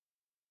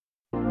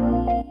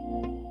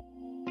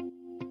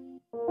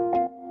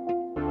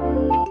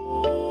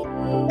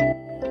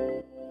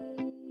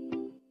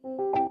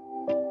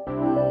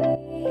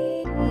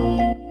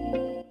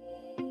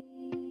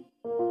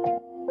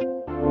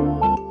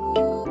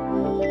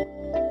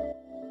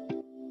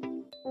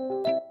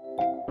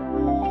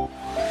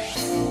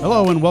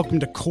Hello and welcome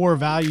to Core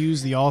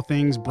Values, the All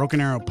Things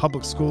Broken Arrow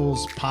Public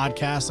Schools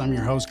podcast. I'm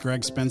your host,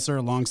 Greg Spencer,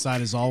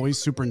 alongside, as always,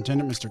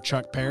 Superintendent Mr.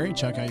 Chuck Perry.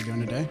 Chuck, how you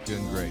doing today?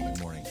 Doing great. Good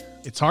morning.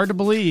 It's hard to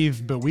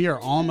believe, but we are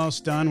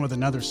almost done with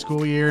another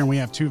school year, and we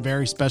have two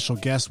very special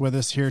guests with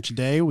us here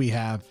today. We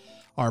have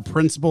our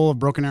principal of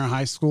Broken Arrow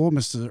High School,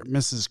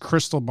 Mrs.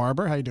 Crystal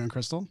Barber. How you doing,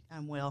 Crystal?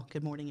 I'm well.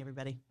 Good morning,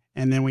 everybody.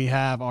 And then we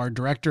have our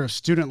Director of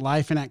Student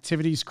Life and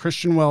Activities,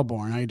 Christian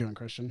Wellborn. How you doing,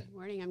 Christian? Good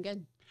morning. I'm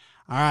good.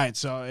 All right,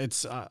 so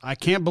it's I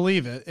can't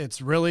believe it.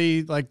 It's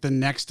really like the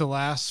next to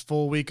last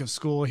full week of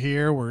school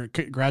here, where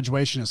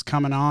graduation is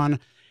coming on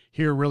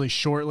here really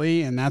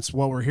shortly, and that's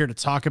what we're here to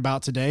talk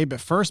about today. But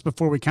first,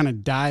 before we kind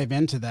of dive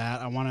into that,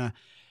 I want to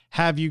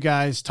have you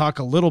guys talk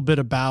a little bit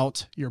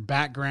about your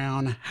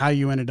background, how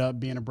you ended up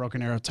being a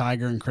Broken Arrow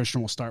Tiger, and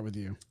Christian, we'll start with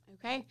you.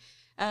 Okay.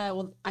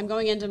 Well, I'm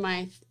going into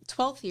my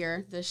 12th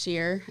year this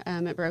year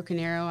at Broken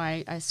Arrow.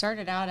 I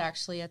started out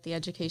actually at the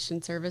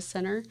Education Service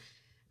Center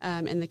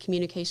in the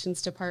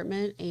communications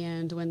department.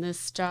 And when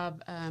this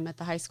job at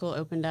the high school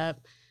opened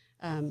up,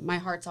 my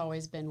heart's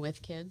always been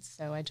with kids.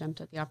 So I jumped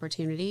at the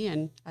opportunity,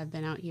 and I've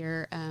been out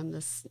here.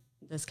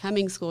 This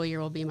coming school year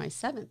will be my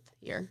 7th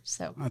year.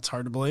 So That's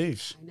hard to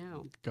believe. I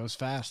know. It goes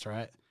fast,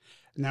 right?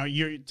 Now,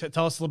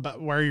 tell us a little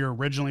about where you're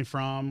originally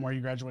from, where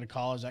you graduated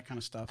college, that kind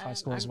of stuff, high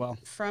school as well.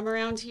 From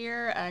around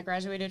here. I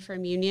graduated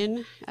from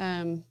Union,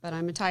 but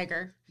I'm a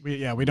Tiger.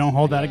 We don't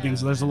hold that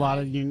against. There's a lot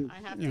of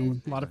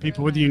a lot of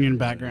people with union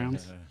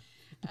backgrounds.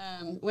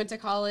 Went to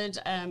college.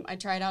 I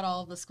tried out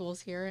all of the schools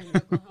here in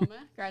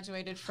Oklahoma.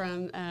 Graduated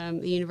from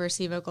the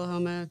University of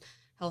Oklahoma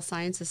Health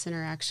Sciences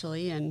Center,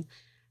 actually, and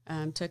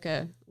took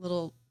a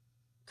little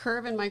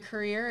curve in my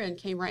career and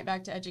came right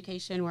back to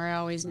education, where I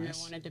always knew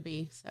I wanted to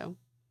be. So,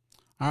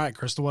 all right,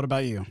 Crystal, what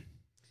about you?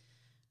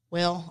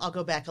 Well, I'll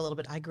go back a little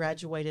bit. I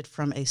graduated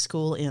from a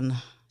school in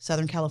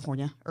Southern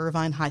California,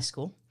 Irvine High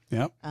School.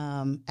 Yep.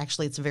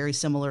 Actually, it's very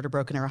similar to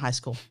Broken Arrow High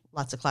School.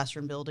 Lots of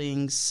classroom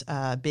buildings,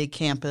 big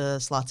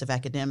campus, lots of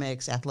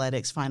academics,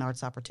 athletics, fine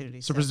arts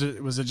opportunities. So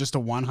was it just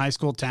a one high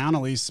school town,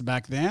 at least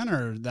back then,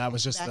 or that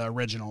was just the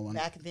original one?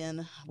 Back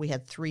then, we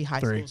had three high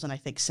schools, and I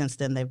think since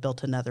then they've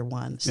built another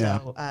one.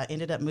 So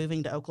ended up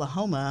moving to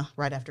Oklahoma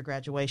right after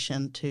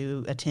graduation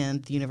to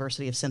attend the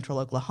University of Central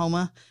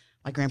Oklahoma.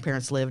 My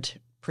grandparents lived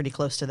pretty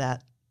close to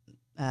that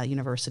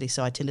university,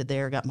 so I attended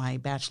there, got my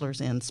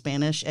bachelor's in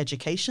Spanish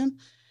education,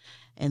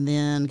 and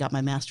then got my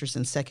master's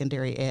in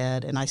secondary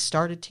ed. And I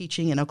started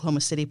teaching in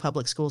Oklahoma City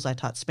Public Schools. I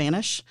taught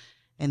Spanish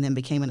and then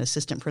became an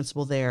assistant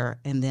principal there.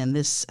 And then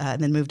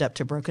then moved up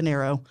to Broken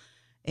Arrow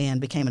and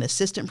became an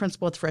assistant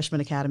principal at the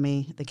Freshman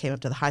Academy. Then came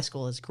up to the high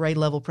school as grade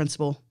level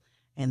principal.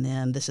 And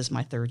then this is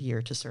my 3rd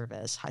year to serve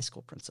as high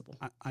school principal.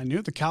 I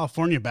knew the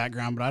California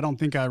background, but I don't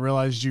think I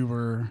realized you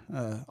were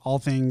all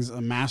things a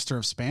master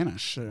of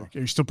Spanish. Are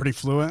you still pretty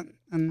fluent?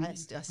 I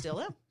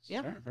still am.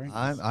 Yeah. Sure,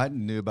 I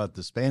knew about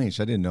the Spanish.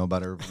 I didn't know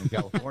about Irvine,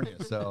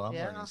 California, so I'm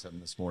learning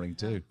something this morning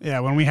too. Yeah,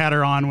 when we had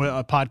her on with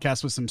a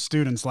podcast with some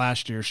students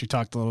last year, she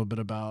talked a little bit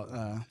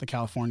about the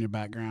California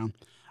background.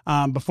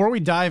 Before we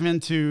dive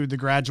into the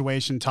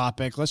graduation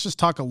topic, let's just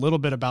talk a little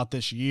bit about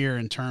this year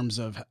in terms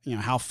of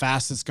how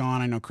fast it's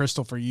gone. I know,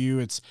 Crystal, for you,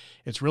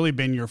 it's really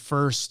been your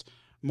first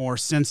more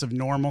sense of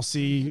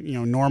normalcy,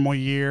 normal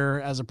year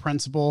as a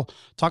principal.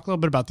 Talk a little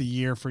bit about the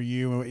year for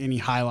you, any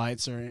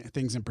highlights or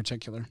things in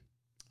particular.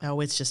 Oh,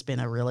 it's just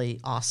been a really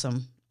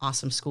awesome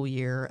school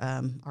year.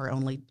 Our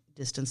only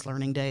distance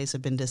learning days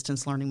have been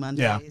distance learning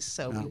Mondays.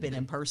 So we've been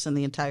in person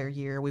the entire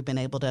year. We've been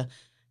able to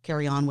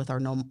carry on with our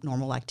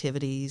normal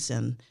activities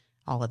and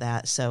all of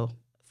that. So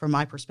from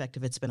my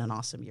perspective, it's been an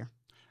awesome year.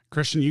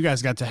 Christian, you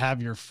guys got to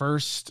have your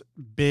first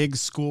big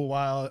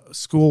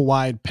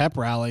school-wide pep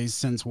rallies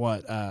since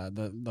what?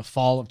 The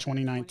fall of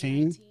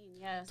 2019?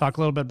 Yes. Talk a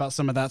little bit about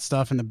some of that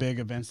stuff and the big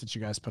events that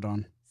you guys put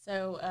on.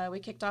 So we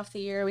kicked off the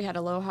year. We had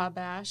Aloha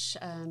Bash,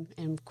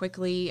 and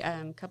quickly,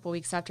 a couple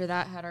weeks after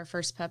that, had our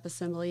first pep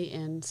assembly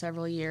in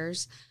several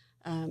years.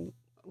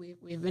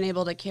 We've been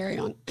able to carry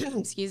on.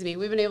 Excuse me.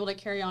 We've been able to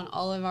carry on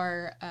all of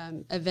our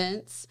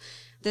events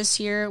this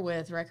year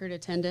with record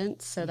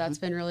attendance. So that's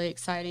been really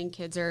exciting.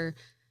 Kids are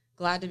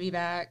glad to be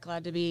back,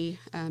 glad to be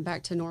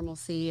back to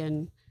normalcy,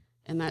 and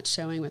that's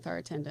showing with our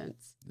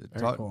attendance.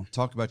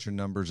 Talk about your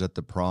numbers at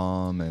the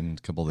prom and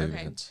a couple of the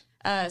events.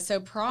 So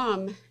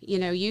prom,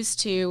 used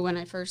to, when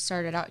I first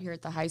started out here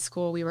at the high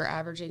school, we were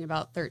averaging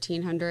about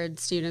 1,300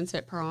 students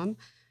at prom.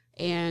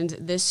 And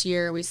this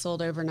year we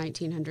sold over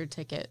 1,900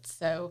 tickets.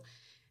 So,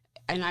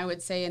 and I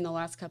would say in the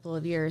last couple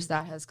of years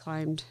that has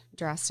climbed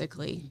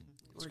drastically.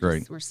 It's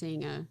great. We're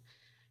seeing a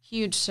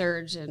huge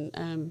surge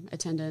in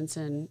attendance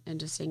and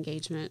just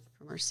engagement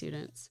from our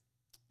students.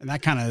 And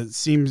that kind of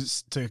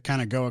seems to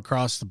kind of go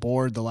across the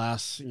board the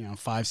last,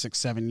 5, 6,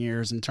 7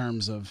 years in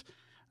terms of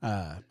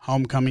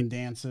homecoming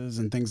dances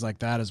and things like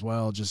that as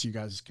well. Just you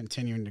guys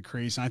continuing to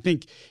increase. And I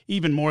think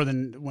even more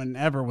than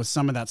whenever with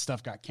some of that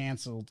stuff got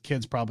canceled,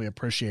 kids probably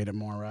appreciate it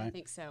more, right? I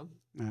think so.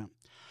 Yeah.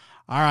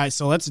 All right,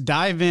 so let's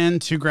dive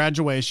into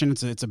graduation.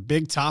 It's a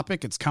big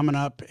topic. It's coming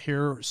up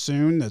here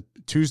soon, the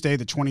Tuesday,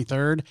 the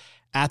 23rd,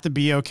 at the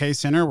BOK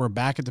Center. We're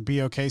back at the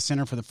BOK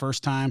Center for the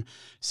first time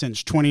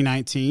since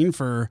 2019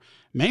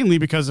 mainly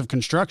because of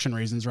construction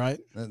reasons, right?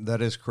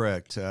 That is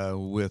correct.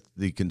 With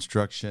the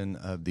construction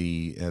of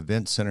the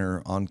event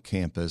center on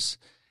campus,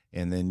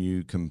 and then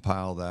you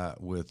compile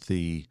that with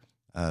the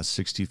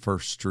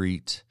 61st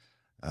Street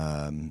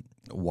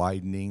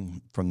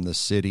widening from the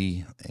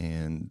city,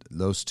 and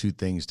those two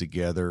things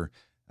together,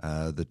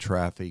 the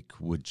traffic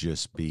would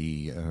just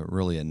be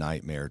really a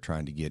nightmare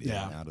trying to get in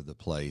and out of the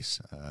place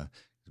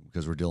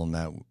because we're dealing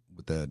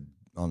with that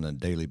on a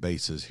daily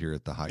basis here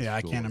at the high school. Yeah,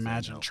 I can't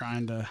imagine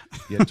trying to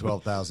get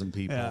 12,000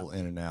 people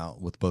in and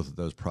out with both of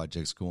those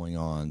projects going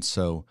on.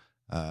 So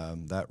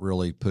that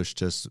really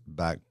pushed us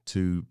back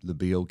to the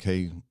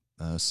BOK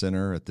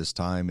Center at this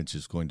time. It's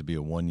just going to be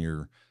a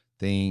 1-year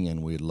thing,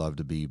 and we'd love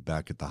to be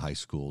back at the high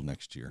school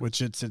next year.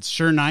 Which it's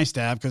sure nice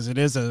to have, because it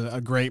is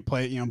a great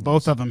place.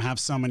 Both of them have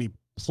so many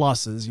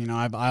pluses.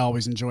 I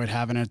always enjoyed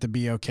having it at the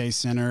BOK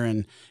Center,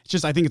 and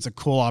I think it's a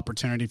cool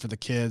opportunity for the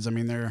kids. I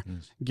mean, they're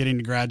getting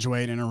to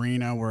graduate in an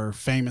arena where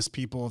famous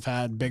people have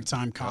had big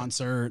time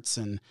concerts,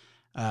 and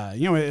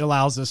it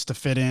allows us to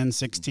fit in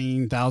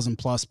 16,000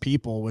 plus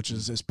people, which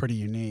is pretty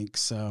unique.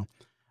 So,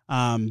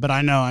 but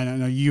I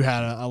know you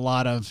had a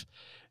lot of,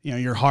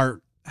 your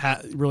heart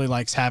really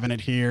likes having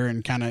it here,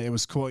 and it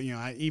was cool.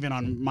 Even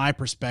on my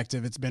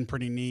perspective, it's been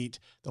pretty neat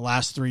the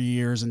last 3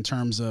 years in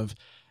terms of,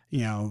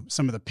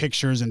 some of the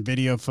pictures and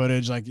video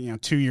footage.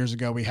 2 years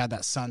ago, we had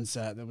that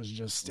sunset that was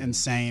just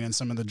insane, and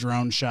some of the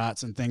drone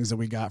shots and things that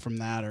we got from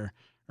that are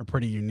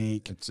pretty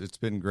unique. It's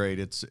been great.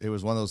 It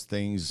was one of those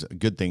things,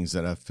 good things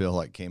that I feel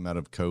like came out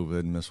of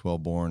COVID. Miss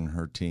Wellborn,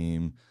 her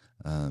team,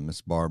 Miss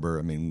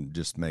Barber,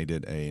 just made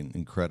it an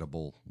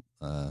incredible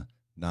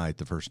night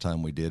the first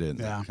time we did it. And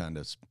that kind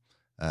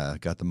of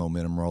got the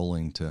momentum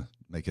rolling to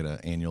make it an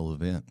annual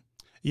event.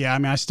 Yeah,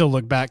 I still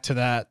look back to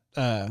that,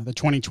 the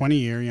 2020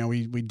 year.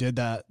 We did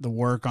the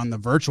work on the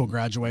virtual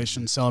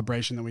graduation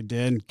celebration that we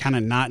did, kind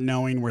of not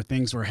knowing where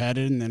things were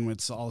headed. And then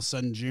all of a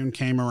sudden June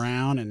came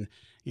around, and,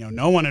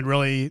 no one had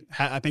really,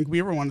 I think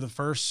we were one of the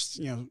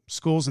first,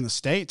 schools in the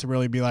state to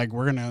really be like,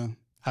 we're going to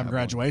have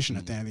graduation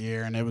at the end of the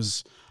year. And I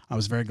was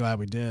very glad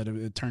we did.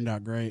 It turned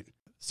out great.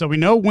 So we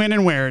know when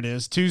and where it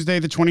is. Tuesday,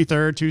 the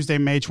 23rd, Tuesday,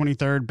 May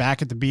 23rd,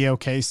 back at the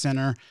BOK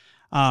Center.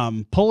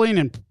 Pulling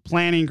and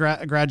planning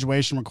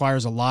graduation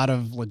requires a lot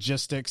of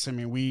logistics.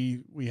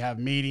 We have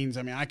meetings.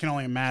 I can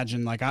only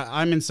imagine,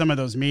 I'm in some of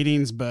those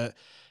meetings, but,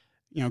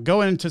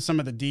 go into some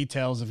of the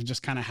details of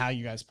just kind of how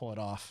you guys pull it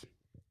off.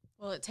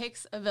 Well, it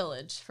takes a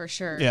village for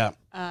sure. Yeah.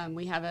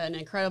 We have an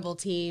incredible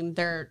team.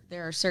 There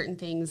are certain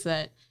things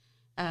that,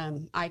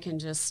 I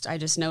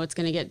just know it's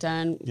going to get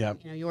done. Yeah.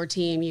 Your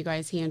team, you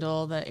guys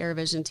handle, the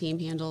AirVision team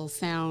handles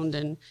sound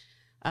and,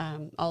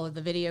 all of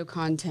the video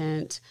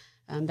content.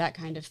 That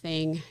kind of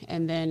thing.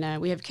 And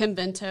then we have Kim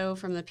Bento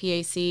from the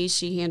PAC.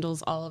 She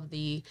handles all of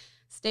the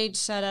stage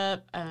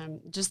setup,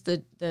 just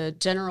the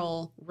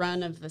general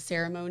run of the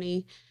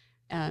ceremony.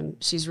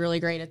 She's really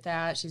great at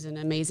that. She's an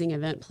amazing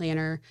event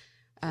planner.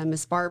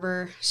 Miss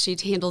Barber, she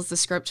handles the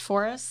script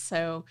for us.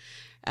 So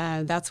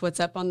that's what's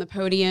up on the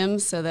podium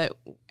so that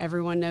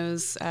everyone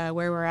knows where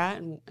we're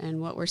at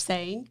and what we're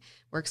saying.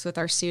 Works with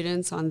our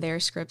students on their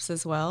scripts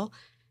as well.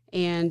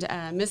 And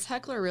Miss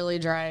Heckler really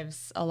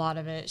drives a lot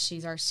of it.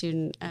 She's our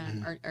student,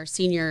 our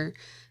senior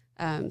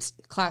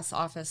class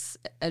office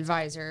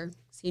advisor,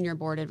 senior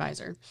board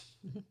advisor.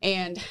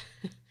 And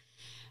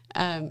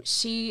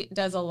she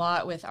does a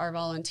lot with our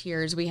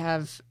volunteers. We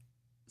have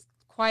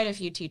quite a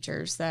few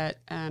teachers that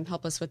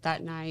help us with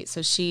that night.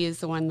 So she is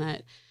the one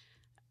that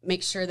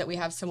makes sure that we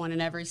have someone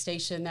in every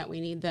station that we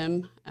need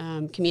them,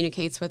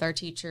 communicates with our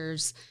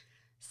teachers,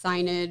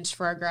 signage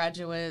for our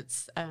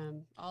graduates.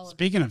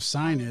 Speaking of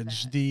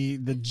signage,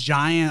 the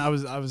giant,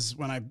 I was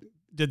when I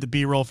did the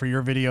B-roll for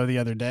your video the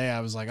other day,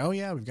 I was like, oh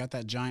yeah, we've got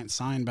that giant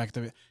sign back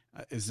there.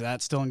 Is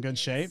that still in good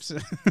shape?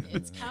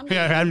 It's coming.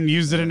 Yeah, I haven't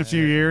used it in a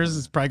few years.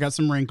 It's probably got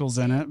some wrinkles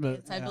in it,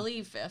 but I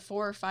believe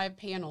 4 or 5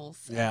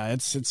 panels. Yeah,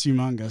 it's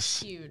humongous.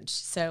 It's huge.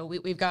 So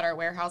we've got our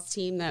warehouse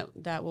team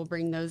that will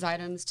bring those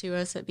items to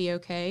us at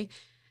BOK.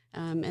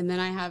 And then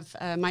I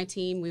have my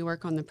team. We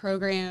work on the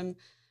program.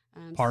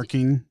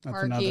 Parking,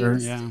 that's another,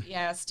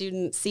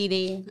 student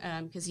seating,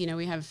 because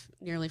we have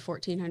nearly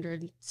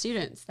 1,400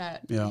 students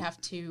that we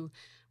have to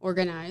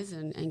organize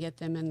and get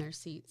them in their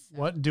seats. So.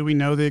 What do we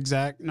know the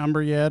exact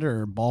number yet,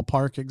 or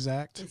ballpark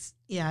exact?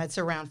 It's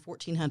around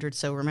 1,400.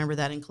 So remember,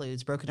 that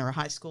includes Broken Arrow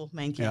High School,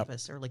 main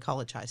campus, Early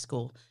College High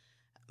School,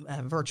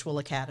 virtual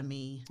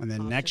academy, and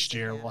then next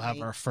year we'll have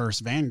our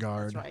first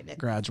Vanguard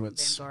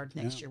graduates. Vanguard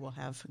next year we'll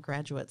have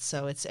graduates.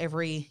 So it's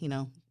every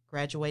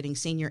graduating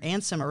senior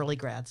and some early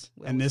grads.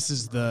 And this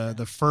is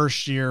the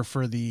first year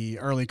for the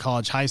early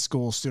college high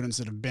school students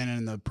that have been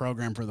in the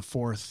program for the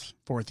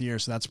fourth year.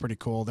 So that's pretty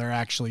cool. They're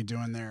actually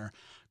doing their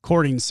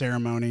courting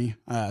ceremony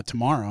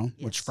tomorrow,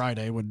 which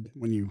Friday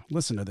when you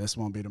listen to this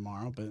won't be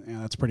tomorrow, but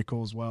that's pretty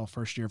cool as well.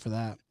 First year for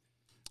that,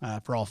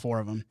 for all 4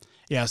 of them.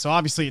 Yeah. So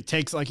obviously it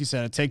takes, like you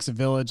said, it takes a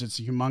village. It's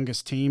a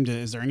humongous team.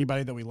 Is there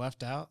anybody that we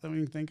left out that we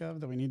can think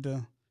of that we need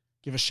to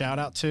give a shout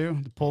out to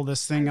pull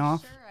this thing I'm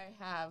off? sure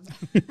I have.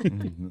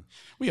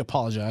 We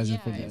apologize Yeah,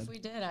 if we did. if we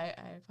did, I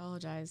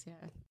apologize. Yeah.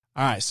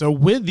 All right. So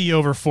with the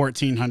over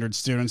 1,400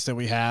 students that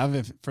we have,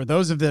 if for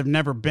those of them that have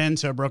never been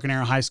to a Broken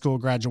Arrow High School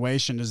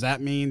graduation, does that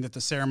mean that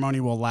the ceremony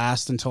will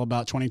last until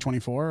about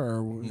 2024,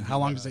 or how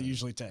long does it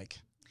usually take?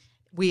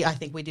 I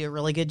think we do a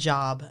really good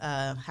job.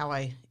 How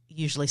I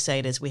usually say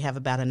it is we have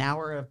about an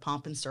hour of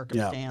pomp and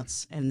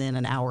circumstance and then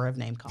an hour of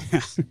name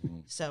calls.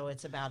 So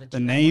it's about The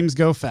names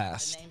go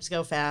fast. The names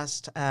go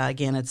fast.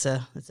 Again, it's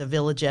a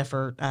village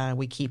effort.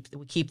 We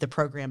keep the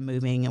program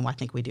moving, and I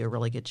think we do a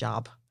really good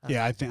job.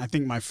 Yeah, I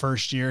think my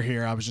first year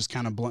here, I was just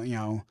kind of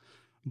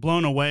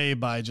blown away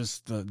by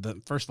just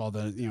the first of all,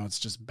 it's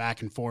just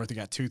back and forth. You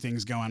got two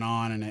things going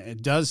on, and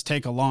it does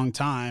take a long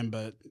time,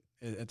 but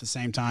at the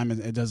same time,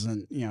 it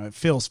doesn't, it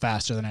feels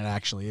faster than it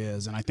actually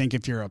is. And I think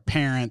if you're a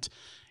parent,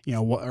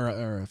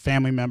 or a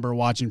family member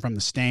watching from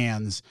the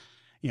stands,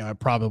 it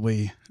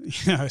probably,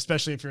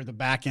 especially if you're at the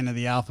back end of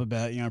the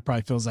alphabet, it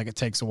probably feels like it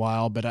takes a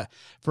while. But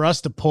for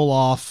us to pull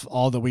off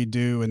all that we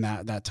do in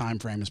that time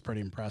frame is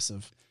pretty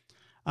impressive.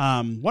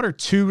 What are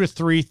 2 or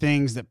 3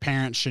 things that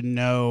parents should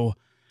know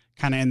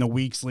kind of in the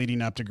weeks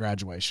leading up to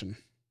graduation?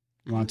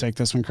 You want to take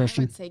this one,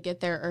 Christian? I would say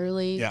get there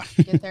early. Yeah.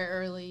 Get there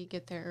early.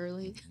 Get there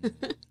early.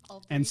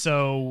 And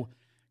so,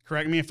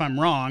 correct me if I'm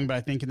wrong, but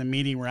I think in the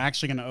meeting we're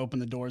actually going to open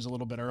the doors a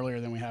little bit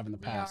earlier than we have in the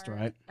past,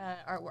 right?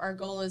 Our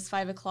goal is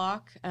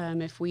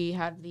 5:00. If we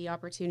have the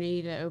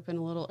opportunity to open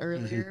a little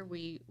earlier,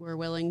 we're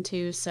willing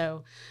to.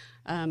 So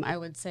I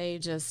would say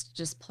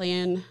just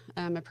plan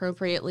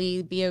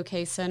appropriately.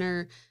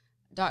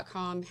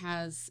 BOKCenter.com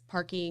has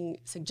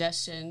parking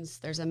suggestions.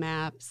 There's a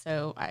map.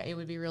 So it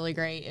would be really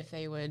great if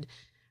they would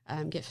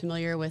get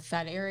familiar with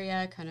that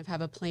area, kind of have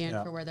a plan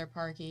for where they're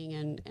parking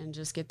and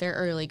just get there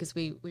early, because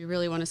we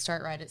really want to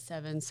start right at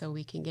 7 so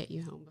we can get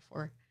you home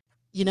before.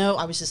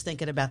 I was just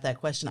thinking about that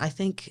question. I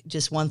think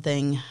just one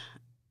thing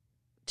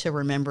to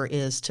remember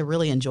is to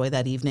really enjoy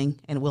that evening.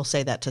 And we'll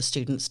say that to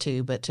students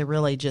too, but to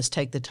really just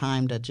take the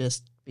time to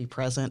just be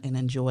present and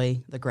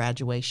enjoy the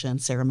graduation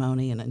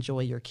ceremony and enjoy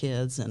your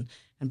kids and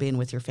being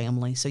with your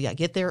family. So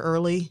get there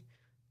early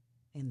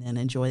and then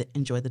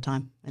enjoy the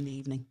time in the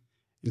evening.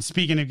 And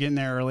speaking of getting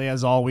there early,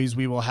 as always,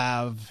 we will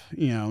have,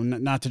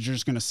 not that you're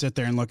just going to sit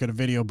there and look at a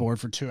video board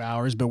for 2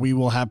 hours, but we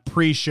will have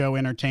pre-show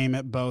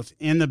entertainment both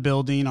in the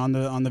building on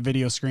the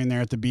video screen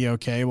there at the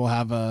BOK. We'll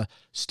have a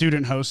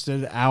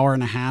student-hosted hour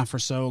and a half or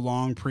so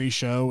long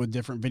pre-show with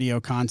different video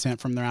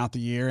content from throughout the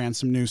year and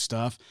some new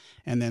stuff.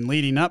 And then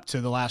leading up to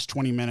the last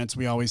 20 minutes,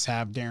 we always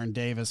have Darren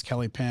Davis,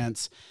 Kelly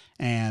Pence,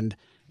 and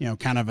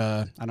kind of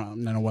I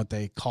don't know what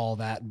they call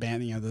that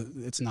band.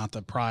 It's not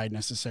the Pride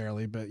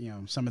necessarily, but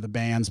some of the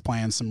bands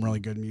playing some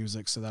really good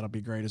music, so that'll be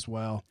great as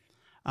well.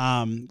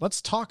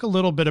 Let's talk a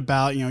little bit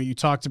about, you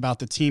talked about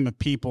the team of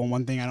people. And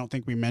one thing I don't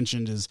think we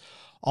mentioned is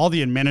all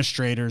the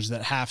administrators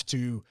that have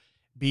to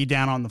be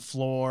down on the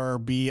floor,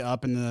 be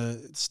up in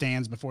the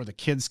stands before the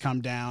kids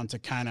come down to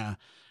kind of,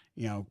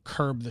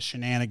 curb the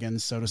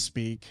shenanigans, so to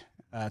speak.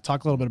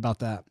 Talk a little bit about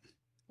that.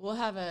 We'll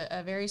have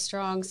a very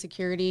strong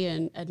security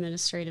and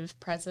administrative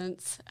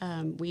presence.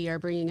 We are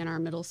bringing in our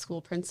middle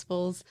school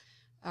principals,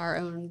 our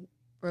own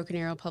Broken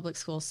Arrow Public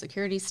School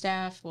security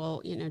staff.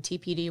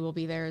 TPD will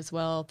be there as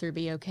well through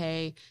BOK,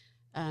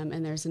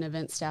 and there's an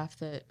event staff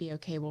that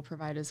BOK will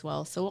provide as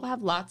well. So we'll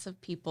have lots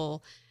of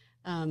people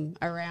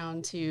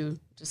around to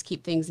just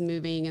keep things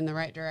moving in the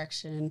right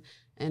direction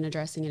and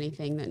addressing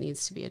anything that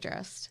needs to be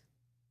addressed.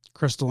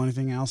 Crystal,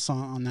 anything else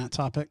on that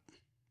topic?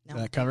 No,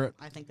 Did that cover it?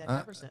 I think that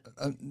covers it.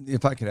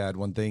 If I could add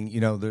one thing,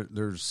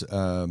 there's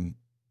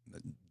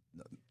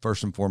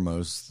first and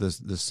foremost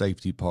the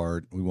safety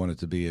part. We want it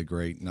to be a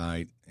great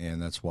night, and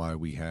that's why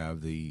we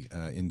have the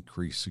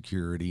increased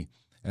security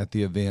at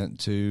the event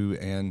too,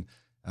 and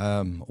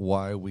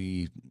why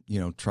we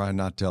try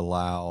not to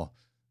allow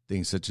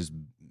things such as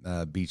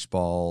beach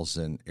balls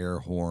and air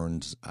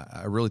horns.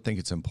 I really think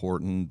it's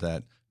important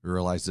that we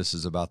realize this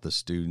is about the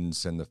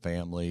students and the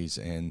families,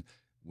 and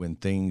when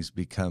things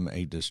become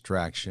a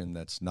distraction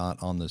that's not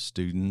on the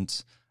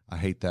students, I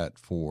hate that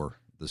for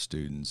the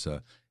students.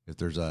 If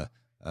there's a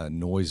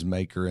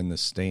noisemaker in the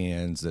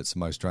stands that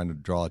somebody's trying to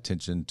draw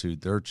attention to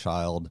their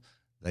child,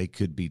 they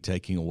could be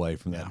taking away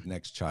from that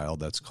next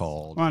child that's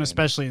called. Well, and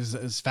especially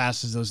as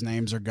fast as those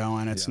names are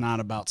going, it's not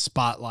about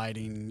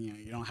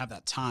spotlighting. You don't have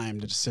that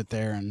time to just sit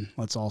there and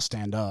let's all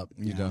stand up.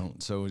 You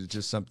don't. So it's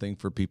just something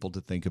for people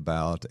to think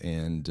about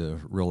and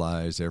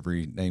realize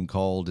every name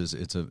called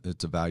it's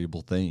a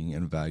valuable thing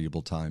and a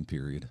valuable time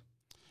period.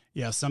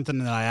 Yeah, something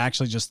that I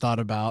actually just thought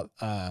about.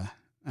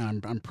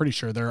 And I'm pretty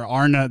sure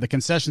the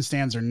concession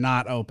stands are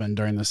not open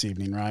during this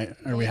evening, right?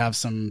 Or we have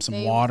some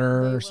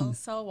water or something. We'll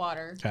sell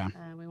water. Okay.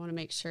 We want to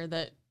make sure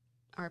that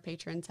our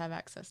patrons have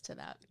access to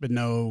that. But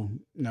no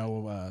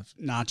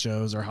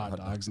nachos or hot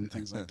dogs and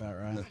things like that,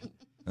 right?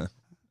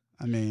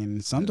 I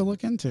mean, something to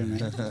look into,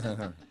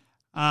 man.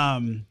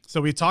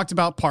 So we talked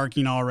about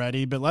parking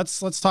already, but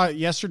let's talk.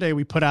 Yesterday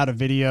we put out a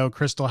video.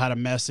 Crystal had a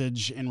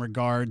message in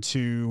regard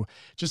to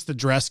just the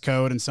dress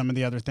code and some of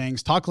the other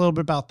things. Talk a little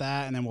bit about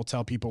that, and then we'll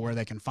tell people where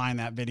they can find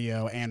that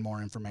video and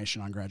more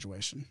information on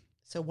graduation.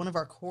 So one of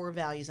our core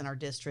values in our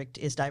district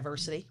is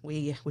diversity.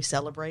 We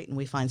celebrate and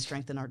we find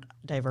strength in our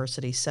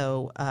diversity.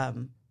 So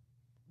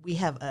we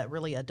have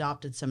really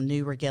adopted some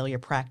new regalia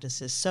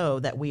practices so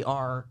that we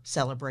are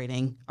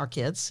celebrating our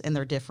kids and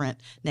their different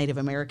Native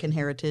American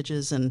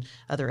heritages and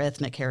other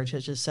ethnic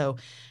heritages. So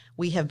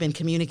we have been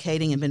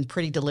communicating and been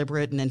pretty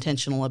deliberate and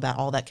intentional about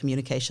all that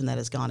communication that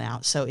has gone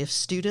out. So if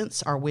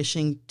students are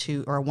wishing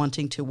to or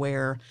wanting to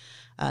wear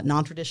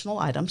non-traditional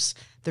items,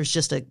 there's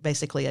just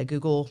basically a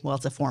Google, well,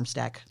 it's a form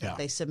stack that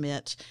they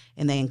submit,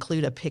 and they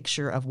include a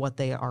picture of what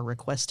they are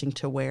requesting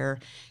to wear.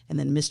 And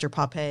then Mr.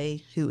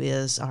 Pape, who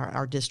is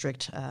our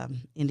district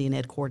Indian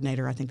Ed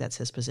coordinator, I think that's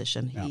his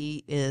position. Yeah.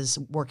 He is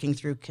working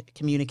through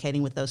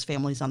communicating with those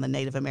families on the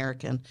Native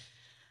American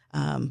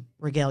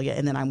regalia,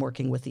 and then I'm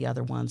working with the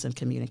other ones and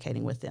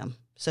communicating with them.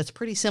 So it's a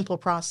pretty simple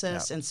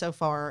process, and so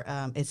far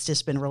it's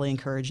just been really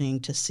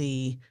encouraging to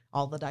see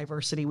all the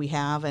diversity we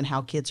have and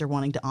how kids are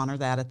wanting to honor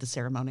that at the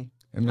ceremony.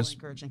 And Miss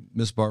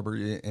Barber,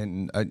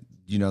 and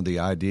the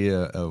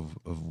idea of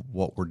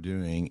what we're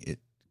doing,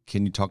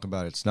 can you talk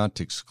about it's not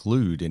to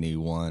exclude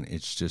anyone,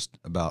 it's just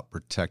about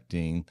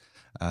protecting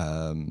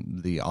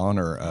the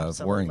honor of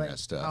wearing that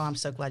stuff. Oh, I'm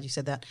so glad you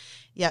said that.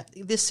 Yeah,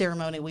 this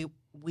ceremony, we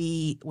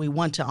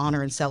want to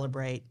honor and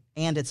celebrate,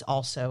 and it's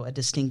also a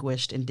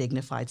distinguished and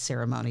dignified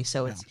ceremony.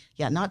 So it's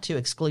not to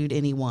exclude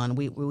anyone.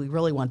 We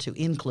really want to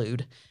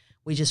include.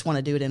 We just want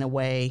to do it in a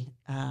way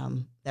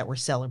that we're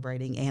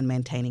celebrating and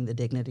maintaining the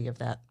dignity of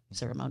that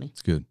ceremony.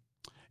 It's good.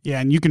 Yeah,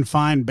 and you can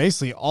find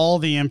basically all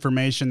the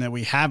information that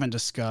we haven't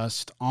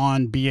discussed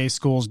on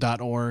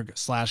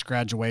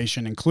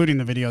baschools.org/graduation, including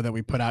the video that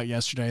we put out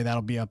yesterday.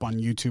 That'll be up on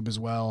YouTube as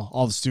well.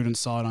 All the students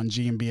saw it on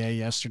GMBA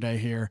yesterday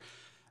here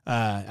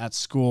at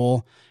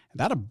school.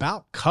 That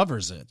about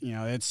covers it.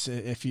 It's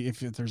if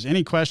there's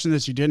any question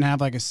that you didn't have,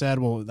 like I said,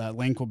 that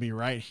link will be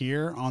right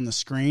here on the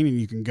screen, and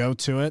you can go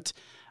to it.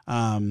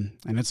 And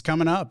it's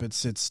coming up.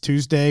 It's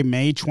Tuesday,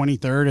 May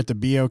 23rd at the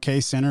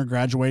BOK Center,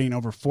 graduating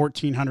over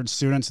 1,400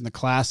 students in the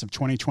class of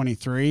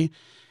 2023.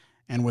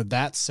 And with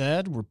that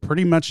said, we're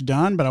pretty much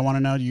done, but I want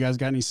to know, do you guys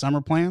got any summer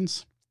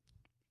plans?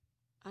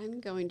 I'm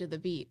going to the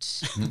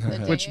beach.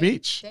 Which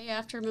beach? Day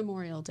after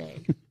Memorial Day,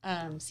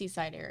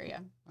 Seaside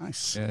area.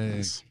 Nice.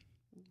 Nice.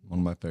 One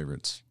of my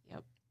favorites.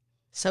 Yep.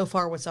 So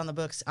far, what's on the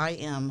books, I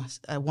am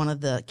one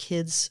of the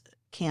kids'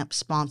 camp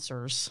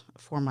sponsors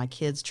for my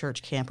kids'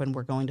 church camp when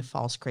we're going to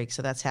Falls Creek.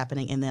 So that's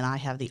happening. And then I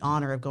have the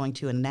honor of going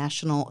to a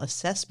national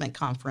assessment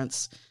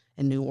conference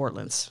in New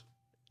Orleans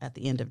at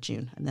the end of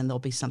June. And then there'll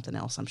be something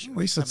else, I'm sure. At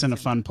least it's in a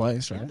fun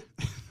place, right?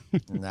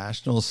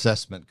 National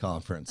Assessment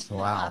Conference.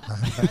 Wow.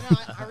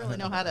 I really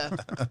know how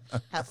to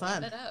have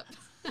fun.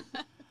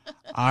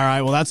 All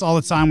right. Well, that's all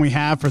the time we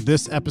have for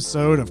this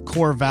episode of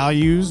Core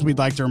Values. We'd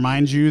like to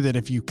remind you that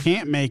if you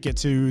can't make it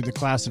to the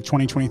class of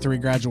 2023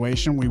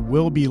 graduation, we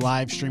will be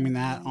live streaming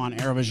that on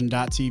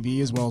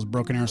arrowvision.tv as well as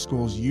Broken Arrow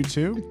School's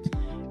YouTube.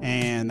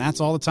 And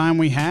that's all the time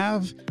we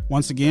have.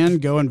 Once again,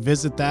 go and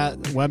visit that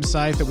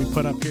website that we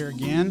put up here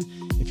again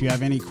if you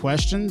have any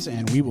questions,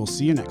 and we will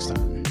see you next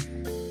time.